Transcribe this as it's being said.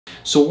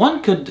So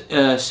one could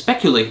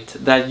speculate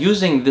that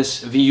using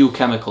this VU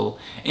chemical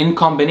in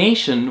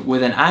combination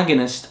with an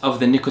agonist of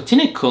the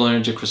nicotinic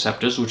cholinergic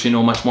receptors, which we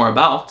know much more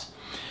about,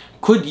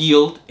 could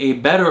yield a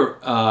better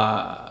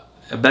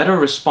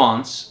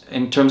response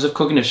in terms of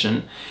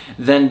cognition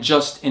than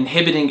just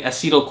inhibiting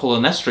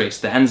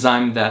acetylcholinesterase, the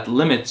enzyme that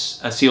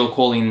limits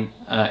acetylcholine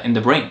in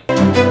the brain.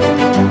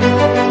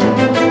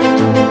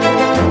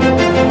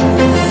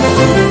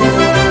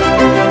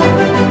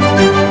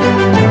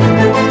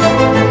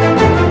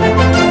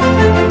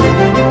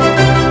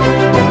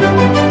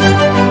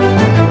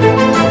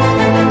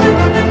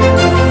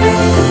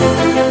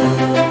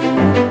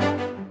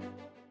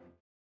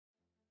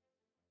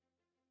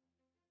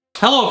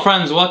 Hello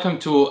friends, welcome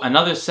to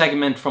another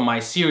segment from my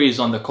series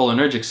on the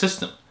cholinergic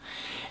system.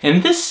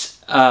 In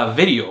this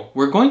video,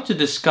 we're going to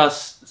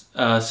discuss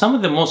some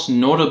of the most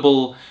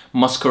notable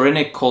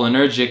muscarinic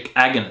cholinergic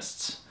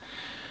agonists.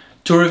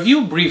 To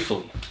review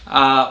briefly,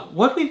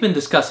 what we've been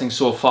discussing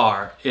so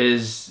far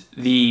is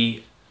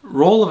the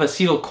role of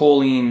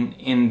acetylcholine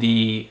in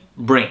the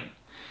brain.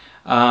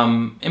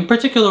 In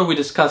particular, we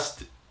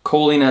discussed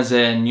choline as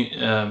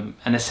an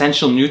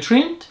essential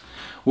nutrient.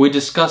 We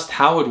discussed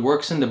how it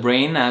works in the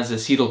brain as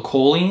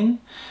acetylcholine.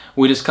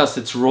 We discussed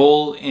its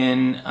role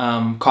in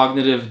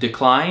cognitive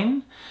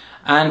decline.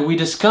 And we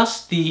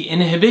discussed the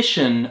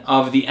inhibition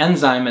of the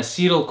enzyme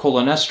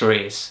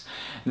acetylcholinesterase.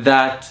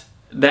 It's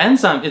the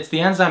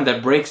enzyme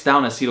that breaks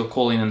down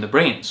acetylcholine in the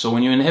brain. So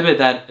when you inhibit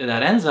that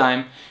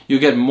enzyme, you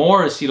get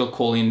more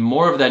acetylcholine,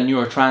 more of that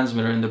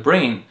neurotransmitter in the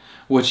brain,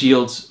 which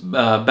yields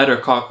better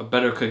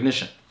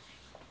cognition.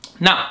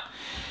 Now,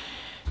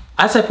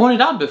 as I pointed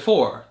out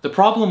before, the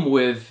problem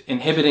with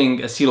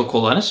inhibiting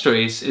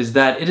acetylcholinesterase is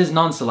that it is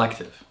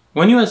non-selective.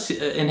 When you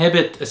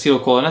inhibit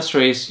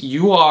acetylcholinesterase,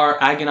 you are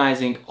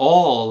agonizing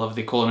all of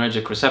the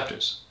cholinergic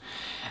receptors.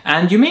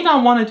 And you may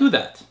not want to do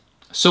that.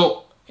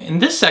 So in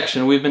this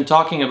section, we've been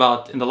talking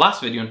about, in the last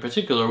video in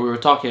particular, we were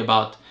talking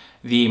about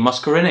the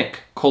muscarinic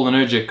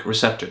cholinergic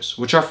receptors,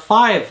 which are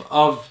 5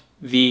 of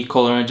the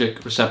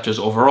cholinergic receptors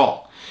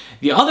overall.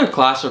 The other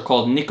class are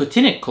called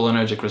nicotinic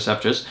cholinergic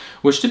receptors,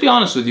 which, to be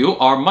honest with you,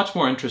 are much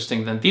more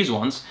interesting than these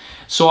ones.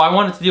 So I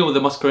wanted to deal with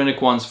the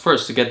muscarinic ones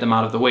first to get them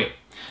out of the way.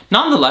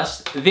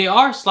 Nonetheless, they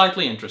are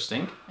slightly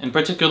interesting. In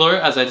particular,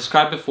 as I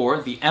described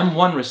before, the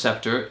M1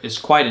 receptor is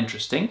quite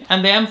interesting,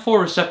 and the M4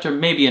 receptor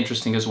may be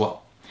interesting as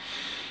well.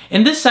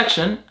 In this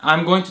section,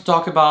 I'm going to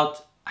talk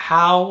about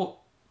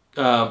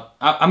the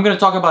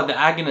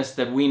agonists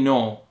that we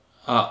know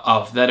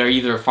of that are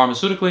either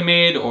pharmaceutically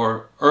made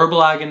or herbal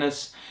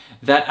agonists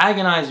that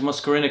agonize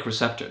muscarinic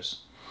receptors.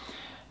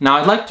 Now,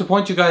 I'd like to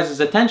point you guys'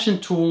 attention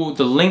to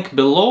the link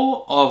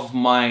below of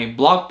my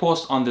blog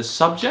post on this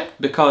subject,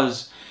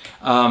 because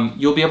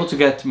you'll be able to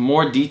get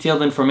more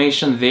detailed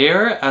information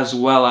there, as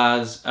well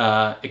as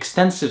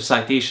extensive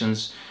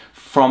citations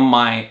from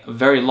my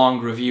very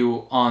long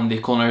review on the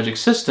cholinergic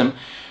system.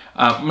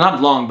 Not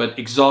long, but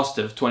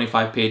exhaustive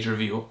 25-page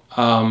review.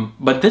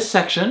 But this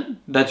section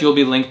that you'll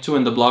be linked to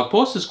in the blog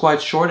post is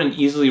quite short and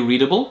easily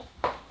readable.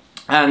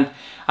 And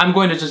I'm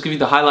going to just give you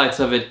the highlights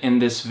of it in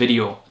this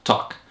video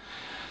talk.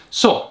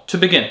 So, to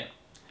begin,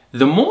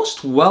 the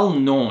most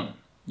well-known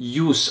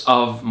use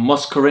of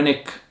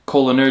muscarinic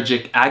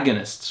cholinergic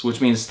agonists,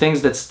 which means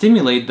things that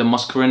stimulate the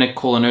muscarinic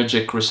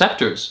cholinergic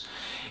receptors,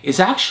 is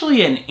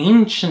actually an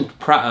ancient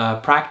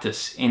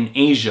practice in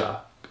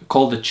Asia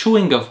called the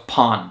chewing of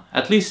pan.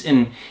 At least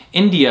in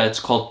India, it's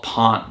called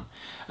pan,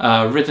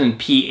 written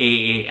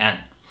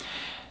P-A-A-N.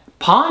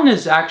 Pan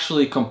is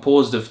actually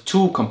composed of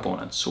 2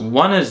 components.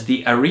 One is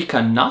the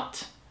areca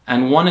nut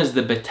and one is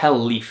the betel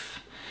leaf.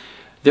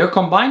 They're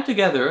combined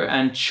together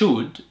and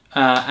chewed,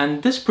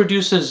 and this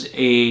produces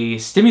a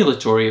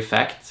stimulatory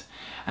effect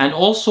and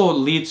also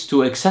leads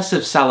to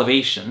excessive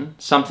salivation,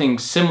 something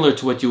similar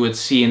to what you would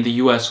see in the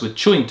US with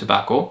chewing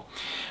tobacco,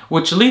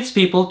 which leads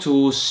people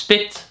to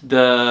spit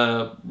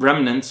the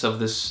remnants of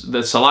the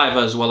saliva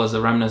as well as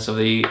the remnants of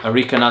the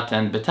areca nut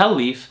and betel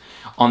leaf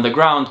on the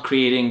ground,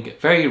 creating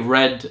very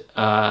red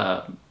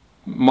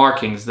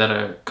markings that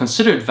are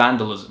considered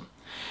vandalism.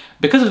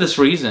 Because of this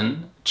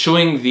reason,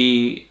 chewing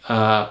the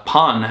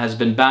pan has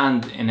been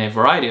banned in a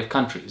variety of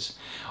countries,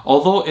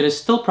 although it is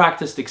still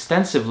practiced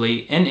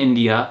extensively in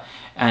India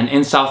and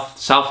in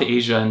South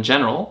Asia in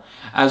general,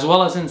 as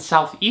well as in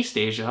Southeast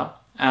Asia,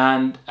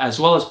 and as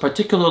well as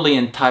particularly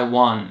in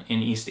Taiwan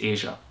in East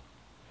Asia.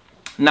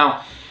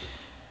 Now,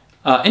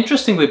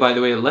 interestingly, by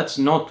the way, let's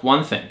note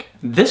one thing.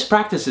 This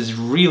practice is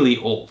really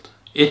old.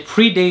 It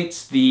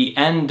predates the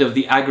end of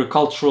the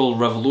agricultural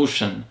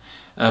revolution,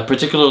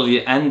 particularly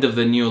the end of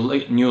the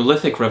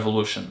Neolithic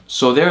revolution.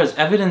 So there is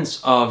evidence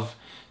of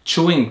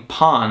chewing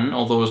pan,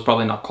 although it was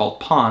probably not called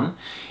pan,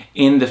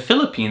 in the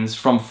Philippines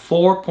from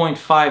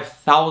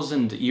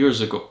 4,500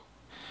 years ago.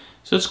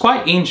 So it's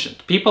quite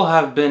ancient. People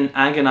have been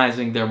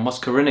agonizing their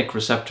muscarinic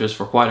receptors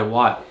for quite a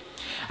while.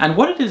 And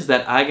what it is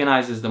that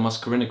agonizes the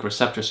muscarinic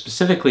receptor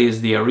specifically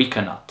is the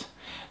areca nut.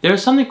 There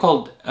is something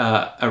called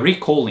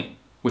arecholine.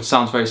 which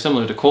sounds very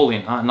similar to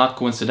choline, not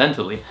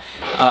coincidentally.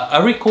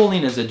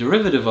 Arecholine is a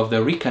derivative of the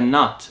areca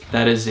nut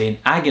that is an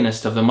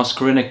agonist of the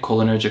muscarinic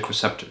cholinergic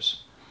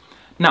receptors.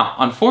 Now,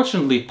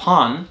 unfortunately,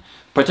 pan,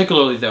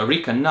 particularly the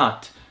areca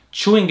nut,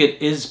 chewing it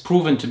is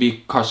proven to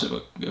be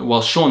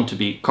shown to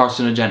be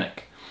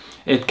carcinogenic.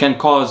 It can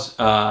cause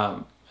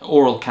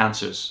oral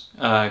cancers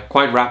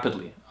quite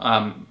rapidly,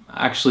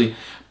 actually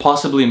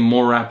possibly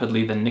more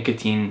rapidly than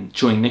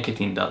chewing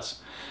nicotine does.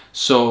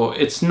 So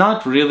it's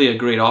not really a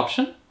great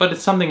option, but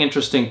it's something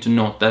interesting to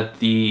note that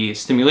the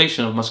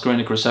stimulation of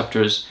muscarinic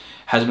receptors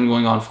has been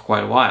going on for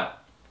quite a while.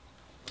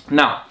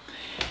 Now,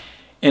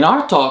 in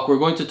our talk, we're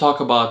going to talk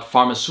about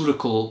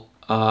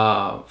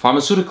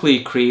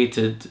pharmaceutically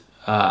created,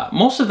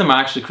 most of them are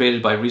actually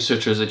created by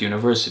researchers at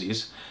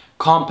universities,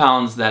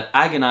 compounds that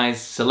agonize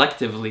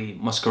selectively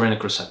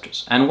muscarinic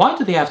receptors. And why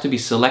do they have to be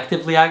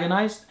selectively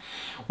agonized?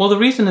 Well, the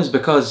reason is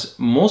because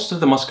most of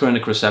the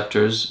muscarinic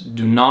receptors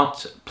do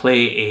not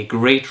play a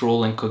great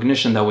role in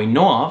cognition that we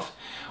know of,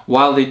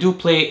 while they do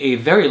play a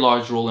very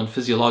large role in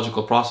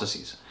physiological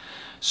processes.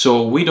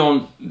 So we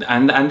don't,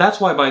 and that's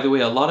why, by the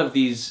way, a lot of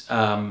these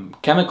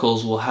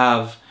chemicals will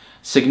have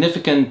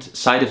significant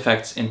side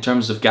effects in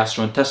terms of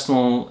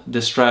gastrointestinal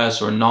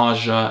distress or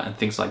nausea and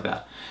things like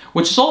that.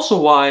 Which is also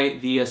why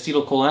the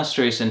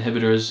acetylcholinesterase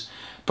inhibitors,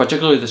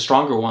 particularly the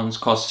stronger ones,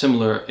 cause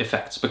similar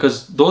effects,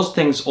 because those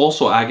things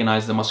also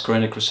agonize the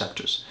muscarinic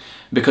receptors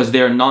because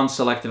they're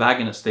non-selective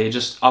agonists. They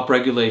just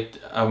upregulate,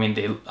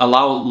 they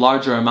allow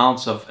larger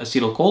amounts of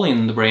acetylcholine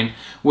in the brain,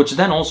 which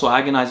then also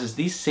agonizes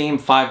these same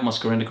 5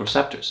 muscarinic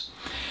receptors.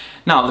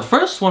 Now, the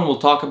first one we'll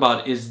talk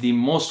about is the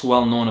most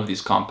well-known of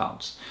these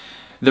compounds.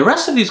 The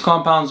rest of these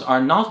compounds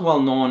are not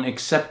well known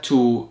except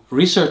to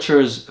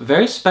researchers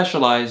very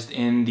specialized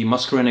in the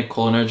muscarinic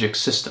cholinergic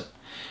system.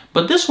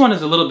 But this one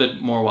is a little bit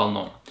more well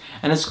known,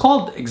 and it's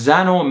called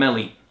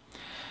xanomeline.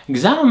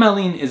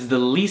 Xanomeline is the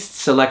least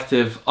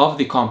selective of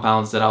the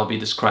compounds that I'll be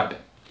describing.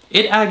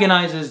 It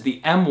agonizes the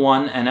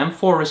M1 and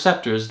M4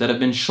 receptors that have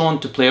been shown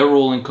to play a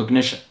role in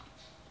cognition.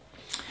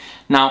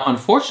 Now,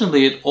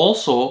 unfortunately, it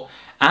also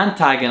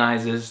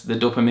antagonizes the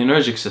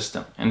dopaminergic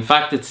system. In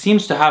fact, it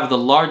seems to have the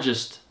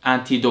largest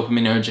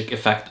anti-dopaminergic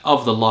effect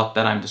of the lot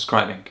that I'm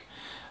describing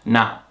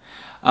now.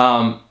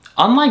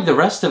 Unlike the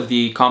rest of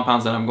the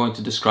compounds that I'm going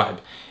to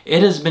describe,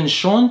 it has been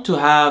shown to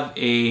have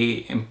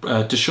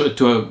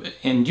to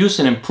induce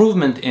an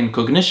improvement in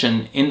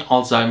cognition in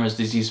Alzheimer's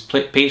disease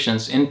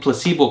patients in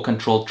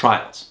placebo-controlled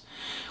trials.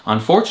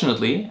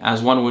 Unfortunately,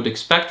 as one would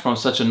expect from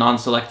such a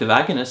non-selective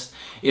agonist,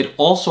 it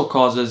also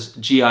causes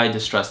GI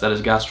distress, that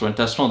is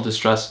gastrointestinal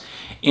distress,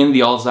 in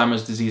the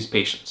Alzheimer's disease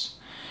patients.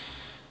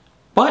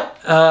 But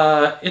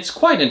it's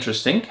quite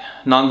interesting,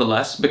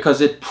 nonetheless, because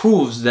it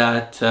proves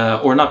that,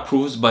 or not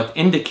proves, but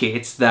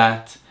indicates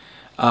that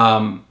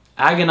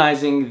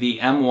agonizing the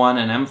M1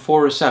 and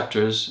M4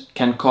 receptors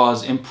can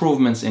cause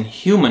improvements in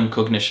human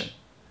cognition,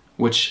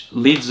 which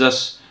leads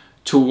us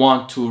to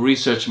want to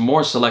research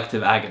more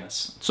selective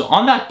agonists. So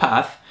on that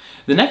path,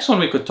 the next one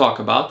we could talk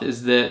about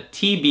is the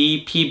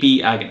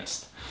TBPB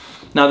agonist.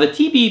 Now, the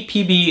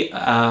TBPB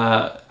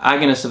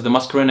agonist of the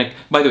muscarinic,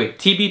 by the way,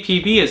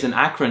 TBPB is an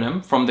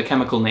acronym from the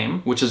chemical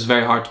name, which is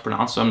very hard to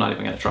pronounce, so I'm not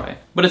even going to try it.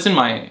 But it's in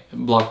my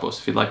blog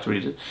post if you'd like to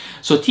read it.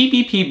 So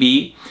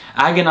TBPB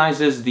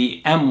agonizes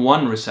the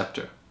M1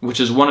 receptor, which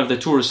is one of the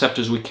 2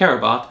 receptors we care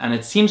about, and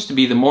it seems to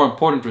be the more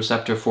important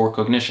receptor for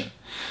cognition.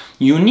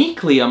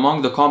 Uniquely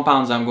among the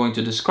compounds I'm going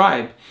to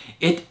describe,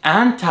 it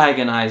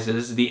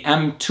antagonizes the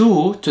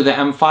M2 to the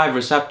M5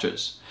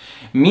 receptors,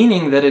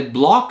 meaning that it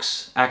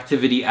blocks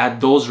activity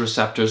at those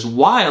receptors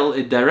while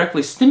it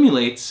directly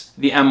stimulates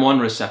the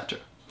M1 receptor.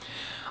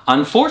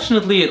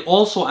 Unfortunately, it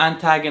also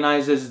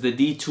antagonizes the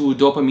D2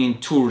 dopamine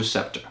 2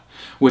 receptor,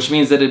 which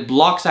means that it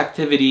blocks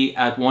activity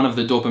at one of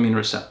the dopamine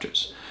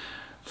receptors.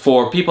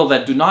 For people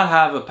that do not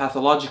have a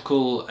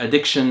pathological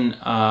addiction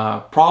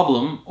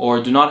problem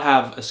or do not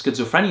have a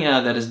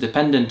schizophrenia that is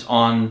dependent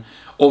on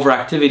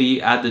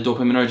overactivity at the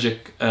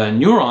dopaminergic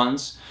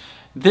neurons,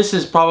 this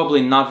is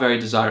probably not very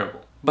desirable.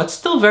 But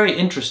still very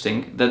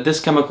interesting that this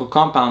chemical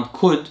compound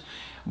could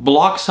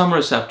block some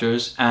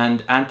receptors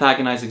and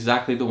antagonize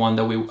exactly the one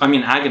that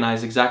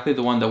agonize exactly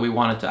the one that we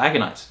wanted to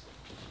agonize.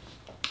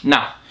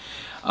 Now,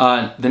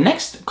 the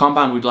next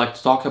compound we'd like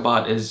to talk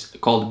about is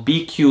called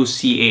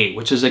BQCA,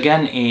 which is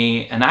again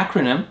an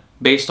acronym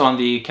based on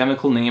the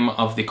chemical name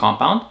of the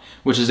compound,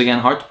 which is again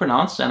hard to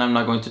pronounce, and I'm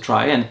not going to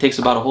try, and it takes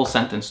about a whole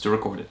sentence to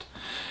record it.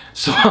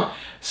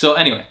 So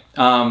anyway,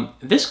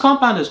 this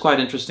compound is quite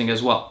interesting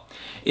as well.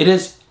 It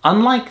is,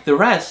 unlike the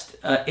rest,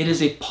 it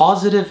is a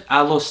positive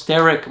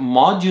allosteric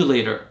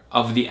modulator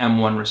of the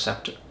M1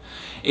 receptor.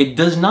 It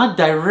does not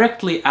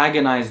directly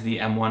agonize the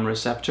M1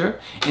 receptor.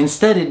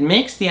 Instead, it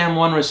makes the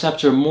M1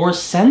 receptor more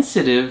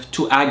sensitive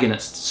to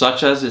agonists,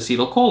 such as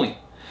acetylcholine.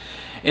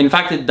 In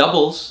fact, it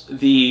doubles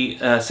the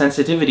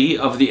sensitivity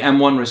of the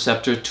M1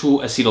 receptor to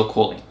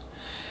acetylcholine.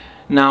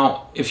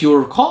 Now, if you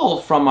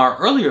recall from our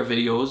earlier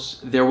videos,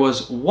 there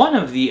was one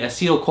of the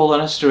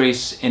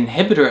acetylcholinesterase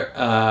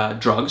inhibitor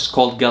drugs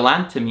called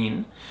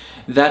galantamine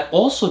that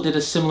also did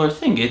a similar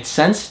thing. It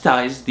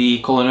sensitized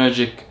the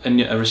cholinergic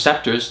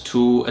receptors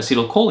to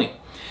acetylcholine.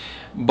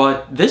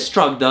 But this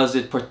drug does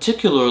it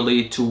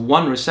particularly to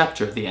one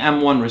receptor, the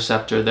M1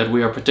 receptor that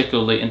we are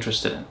particularly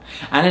interested in.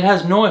 And it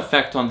has no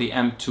effect on the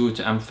M2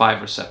 to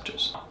M5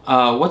 receptors.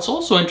 What's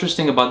also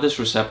interesting about this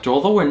receptor,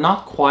 although we're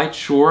not quite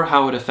sure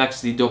how it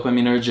affects the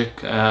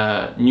dopaminergic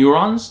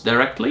neurons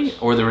directly,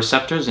 or the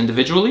receptors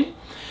individually,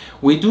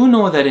 we do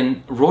know that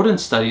in rodent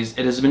studies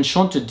it has been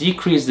shown to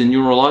decrease the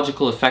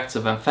neurological effects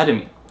of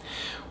amphetamine,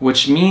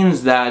 which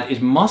means that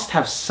it must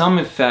have some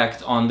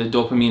effect on the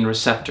dopamine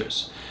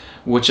receptors,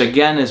 which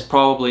again is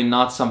probably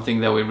not something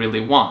that we really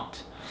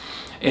want.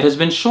 It has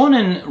been shown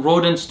in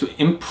rodents to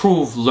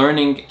improve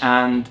learning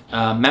and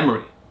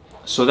memory.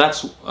 So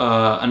that's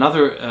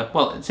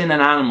well, it's in an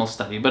animal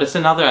study, but it's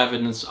another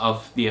evidence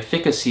of the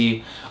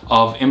efficacy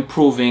of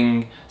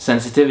improving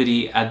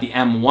sensitivity at the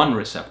M1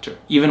 receptor,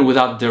 even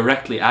without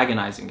directly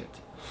agonizing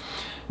it.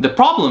 The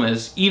problem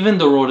is, even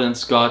the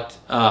rodents got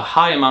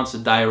high amounts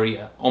of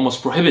diarrhea,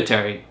 almost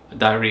prohibitory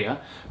diarrhea,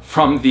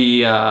 from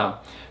the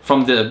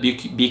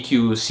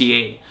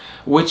BQCA,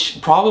 which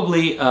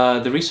probably,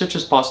 the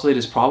researchers postulate,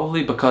 is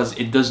probably because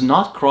it does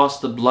not cross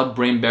the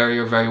blood-brain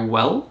barrier very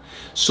well.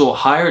 So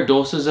higher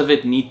doses of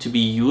it need to be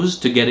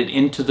used to get it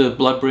into the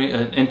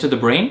into the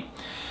brain.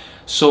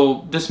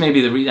 So this may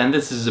be the reason, and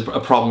this is a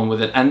problem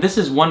with it. And this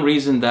is one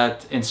reason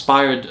that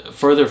inspired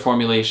further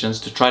formulations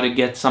to try to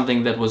get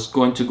something that was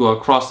going to go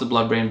across the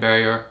blood-brain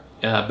barrier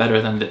better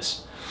than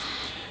this.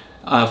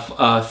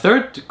 A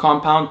third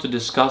compound to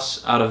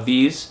discuss out of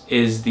these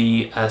is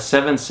the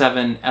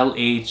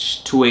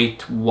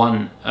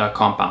 7,7-LH281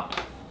 compound.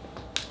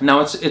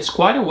 Now it's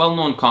quite a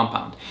well-known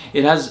compound.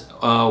 It has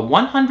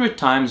 100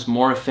 times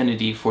more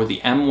affinity for the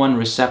M1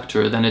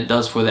 receptor than it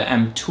does for the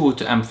M2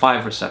 to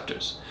M5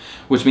 receptors,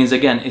 which means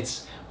again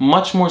it's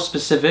much more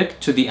specific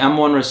to the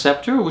M1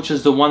 receptor, which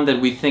is the one that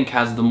we think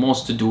has the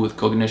most to do with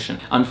cognition.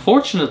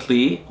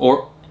 Unfortunately,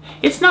 or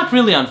it's not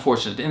really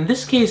unfortunate, in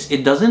this case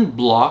it doesn't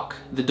block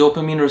the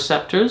dopamine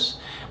receptors,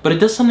 but it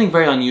does something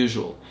very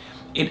unusual.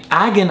 It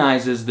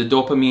agonizes the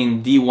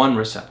dopamine D1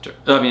 receptor,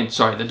 the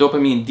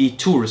dopamine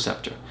D2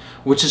 receptor,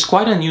 which is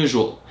quite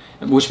unusual,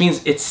 which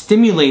means it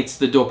stimulates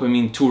the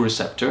dopamine 2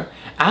 receptor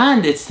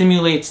and it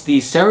stimulates the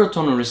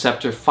serotonin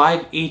receptor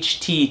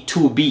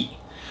 5-HT2B,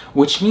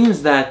 which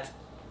means that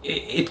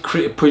it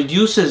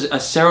produces a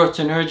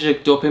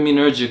serotonergic,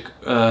 dopaminergic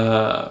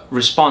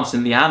response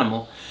in the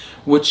animal,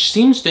 which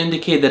seems to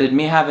indicate that it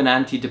may have an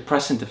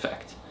antidepressant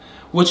effect,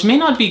 which may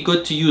not be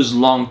good to use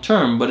long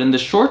term, but in the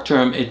short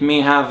term it may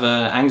have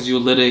an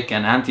anxiolytic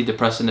and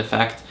antidepressant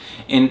effect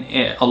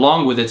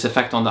along with its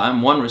effect on the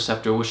M1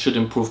 receptor, which should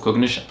improve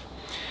cognition.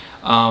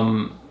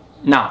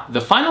 Now,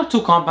 the final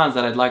two compounds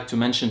that I'd like to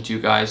mention to you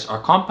guys are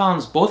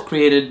compounds both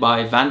created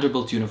by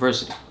Vanderbilt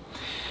University.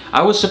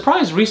 I was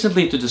surprised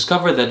recently to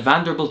discover that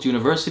Vanderbilt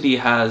University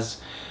has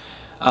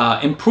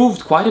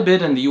improved quite a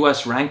bit in the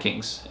US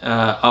rankings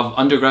of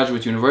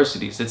undergraduate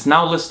universities. It's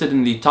now listed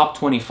in the top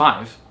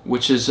 25,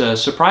 which is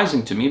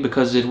surprising to me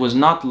because it was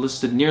not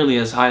listed nearly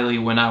as highly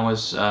when I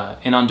was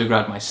in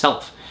undergrad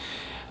myself.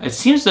 It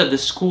seems that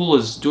this school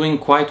is doing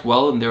quite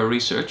well in their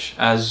research,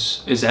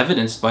 as is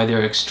evidenced by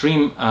their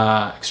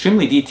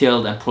extremely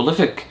detailed and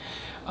prolific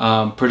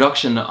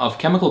production of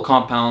chemical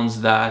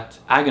compounds that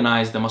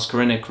agonize the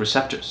muscarinic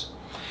receptors.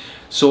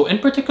 So in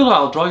particular,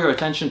 I'll draw your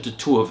attention to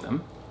two of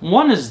them.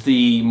 One is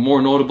the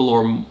more notable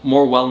or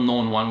more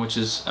well-known one, which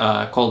is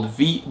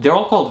they're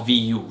all called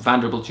VU,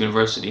 Vanderbilt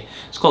University.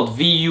 It's called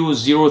VU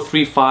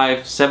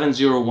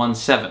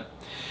 0357017.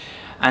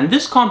 And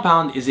this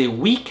compound is a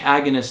weak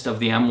agonist of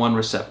the M1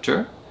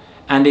 receptor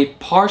and a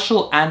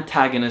partial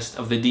antagonist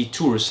of the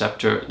D2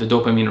 receptor, the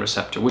dopamine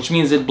receptor, which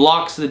means it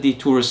blocks the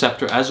D2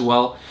 receptor as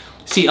well.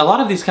 See, a lot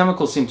of these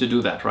chemicals seem to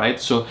do that, right?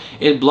 So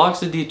it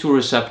blocks the D2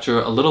 receptor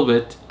a little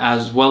bit,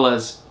 as well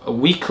as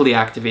weakly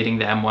activating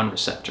the M1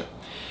 receptor.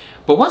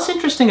 But what's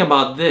interesting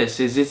about this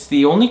is it's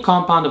the only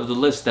compound of the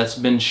list that's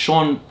been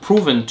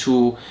proven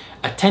to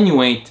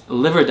attenuate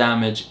liver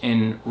damage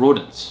in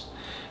rodents.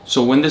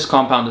 So when this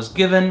compound is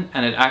given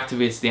and it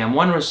activates the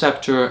M1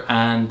 receptor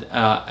and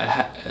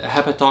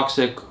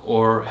hepatotoxic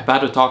or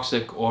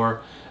hepatotoxic or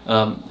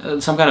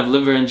some kind of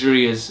liver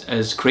injury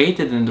is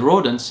created in the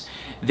rodents,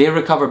 they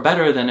recover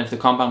better than if the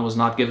compound was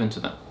not given to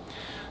them.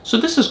 So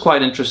this is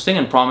quite interesting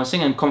and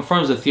promising and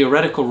confirms the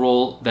theoretical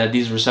role that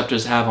these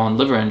receptors have on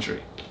liver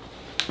injury.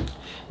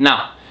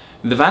 Now,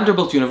 the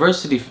Vanderbilt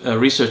University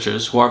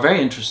researchers, who are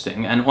very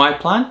interesting and who I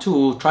plan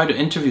to try to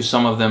interview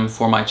some of them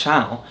for my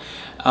channel,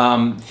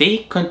 they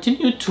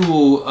continue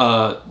to,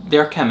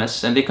 they're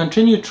chemists, and they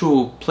continue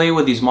to play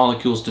with these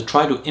molecules to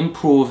try to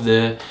improve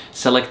the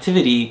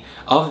selectivity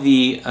of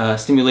the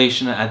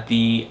stimulation at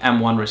the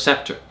M1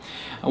 receptor.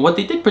 And what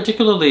they did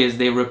particularly is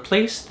they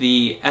replaced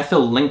the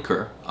ethyl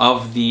linker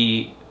of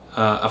the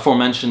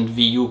aforementioned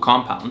VU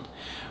compound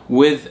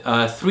with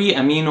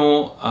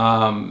 3-amino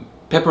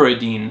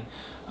piperidine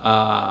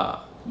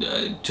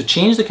to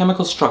change the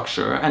chemical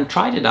structure, and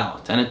tried it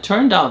out. And it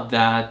turned out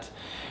that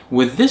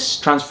with this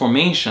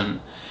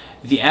transformation,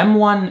 the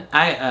M1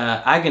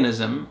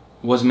 agonism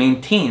was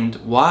maintained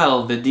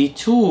while the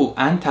D2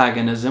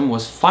 antagonism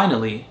was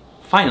finally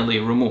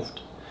removed.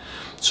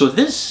 So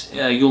this,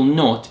 you'll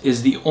note,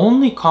 is the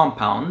only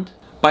compound.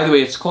 By the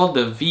way, it's called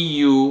the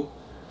VU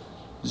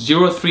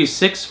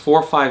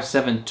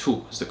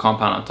 0364572 is the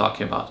compound I'm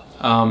talking about.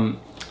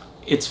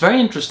 It's very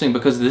interesting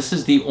because this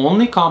is the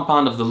only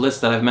compound of the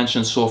list that I've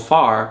mentioned so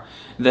far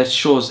that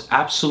shows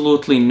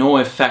absolutely no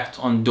effect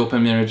on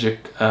dopaminergic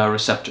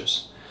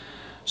receptors.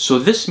 So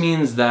this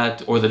means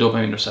that, or the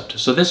dopamine receptor.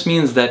 So this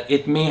means that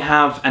it may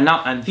have,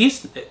 and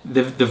these,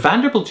 the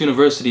Vanderbilt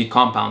University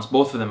compounds,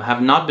 both of them,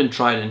 have not been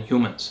tried in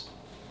humans.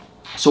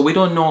 So we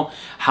don't know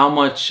how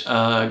much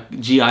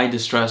GI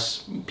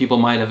distress people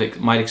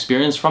might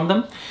experience from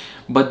them.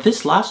 But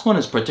this last one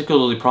is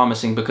particularly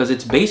promising because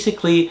it's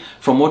basically,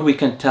 from what we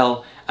can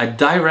tell, a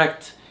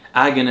direct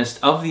agonist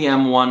of the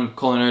M1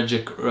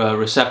 cholinergic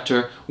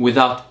receptor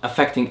without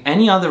affecting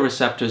any other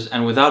receptors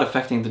and without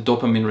affecting the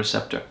dopamine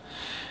receptor.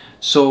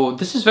 So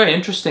this is very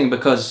interesting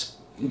because,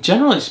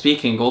 generally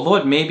speaking, although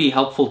it may be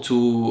helpful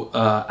to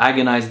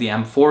agonize the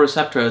M4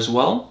 receptor as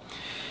well,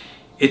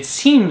 it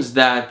seems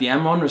that the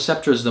M1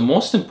 receptor is the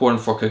most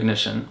important for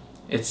cognition.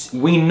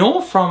 We know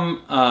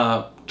from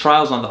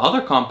trials on the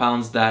other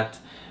compounds that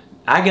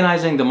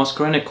agonizing the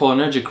muscarinic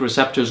cholinergic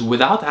receptors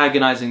without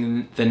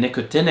agonizing the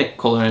nicotinic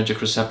cholinergic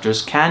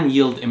receptors can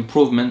yield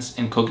improvements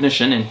in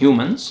cognition in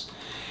humans.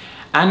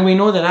 And we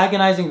know that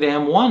agonizing the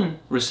M1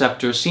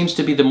 receptor seems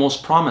to be the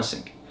most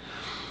promising.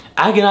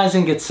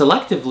 Agonizing it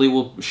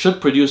selectively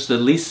should produce the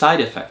least side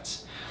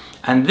effects.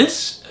 And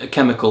this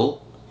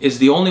chemical is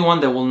the only one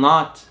that will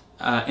not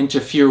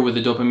interfere with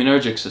the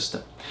dopaminergic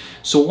system.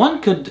 So one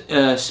could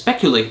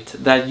speculate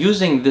that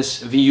using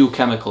this VU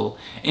chemical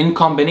in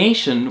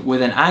combination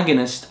with an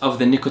agonist of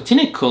the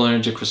nicotinic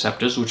cholinergic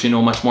receptors, which we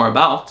know much more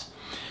about,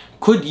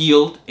 could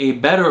yield a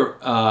better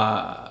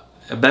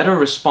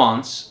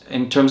response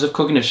in terms of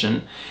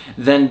cognition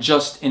than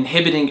just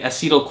inhibiting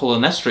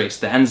acetylcholinesterase,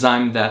 the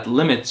enzyme that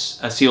limits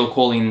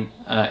acetylcholine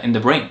in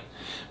the brain.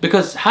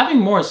 Because having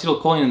more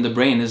acetylcholine in the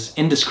brain is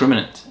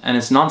indiscriminate and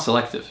it's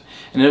non-selective,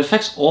 and it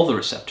affects all the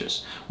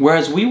receptors,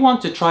 whereas we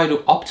want to try to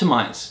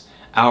optimize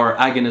our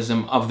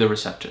agonism of the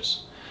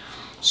receptors.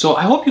 So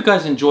I hope you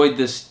guys enjoyed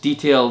this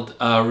detailed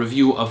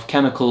review of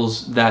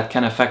chemicals that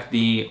can affect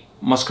the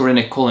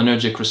muscarinic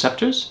cholinergic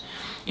receptors.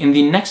 In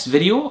the next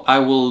video, I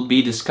will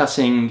be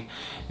discussing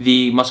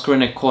the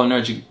muscarinic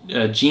cholinergic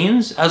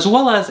genes, as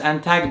well as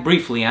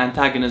briefly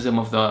antagonism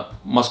of the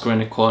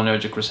muscarinic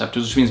cholinergic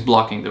receptors, which means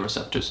blocking the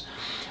receptors.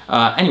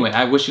 Anyway,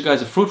 I wish you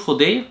guys a fruitful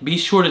day. Be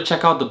sure to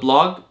check out the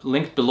blog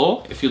linked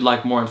below if you'd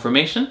like more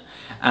information,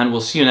 and we'll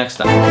see you next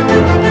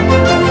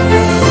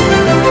time.